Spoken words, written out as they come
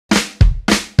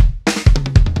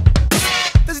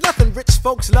rich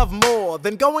folks love more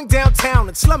than going downtown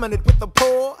and slumming it with the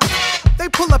poor. They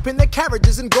pull up in their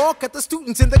carriages and gawk at the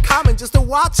students in the common just to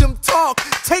watch them talk.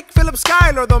 Take Philip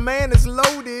Schuyler, the man is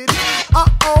loaded.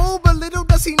 Uh-oh, but little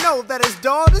does he know that his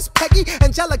daughters, Peggy,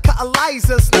 Angelica,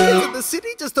 Eliza, sneak into the city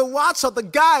just to watch all the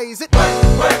guys.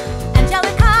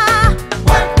 Angelica,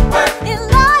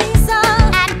 Eliza,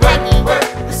 and Peggy,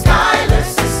 the Schuyler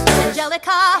sisters.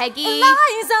 Angelica, Peggy,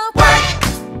 Eliza,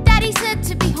 Daddy said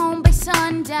to be home by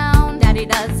sundown. Daddy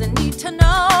doesn't need to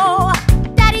know.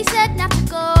 Daddy said not to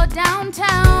go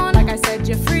downtown. Like I said,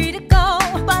 you're free to go,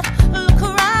 but look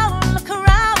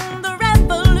around, the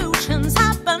revolution's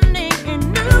happening in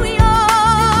New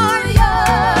York.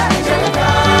 Angelica,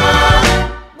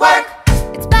 work.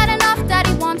 It's bad enough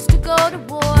Daddy wants to go to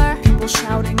war. People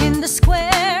shouting in the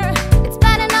square. It's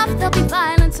bad enough there'll be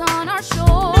violence on our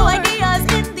shore. New ideas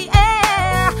in the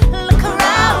air. Look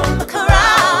around,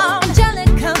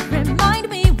 Angelica, remind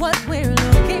me what we're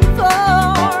looking for.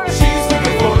 She's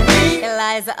looking for me.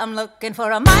 Eliza, I'm looking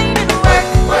for a mind at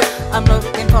work. I'm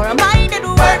looking for a mind at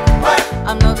work.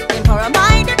 I'm looking for a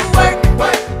mind at work.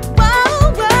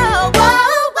 Whoa, whoa,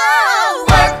 whoa,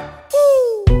 whoa.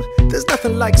 Ooh, there's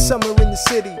nothing like summer in the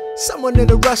city. Someone in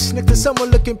a rush next to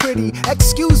someone looking pretty.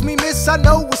 Excuse me, miss, I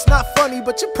know it's not funny,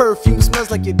 but your perfume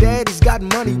smells like your daddy's got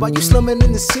money. While you slumming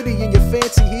in the city in your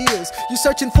fancy heels, you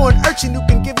searching for an urchin who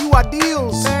can give you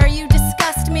ideals. Sir, you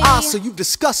disgust me. Ah, so you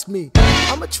disgust me.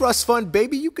 I'm a trust fund,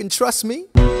 baby, you can trust me.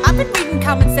 I've been reading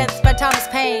Common Sense by Thomas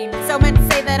Paine. So men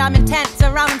say that I'm intense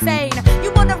or I'm insane.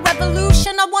 You want a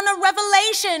revolution, I want a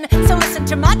revelation. So listen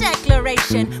to my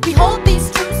declaration. We hold these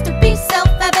truths to be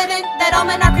self-evident, that all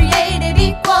men are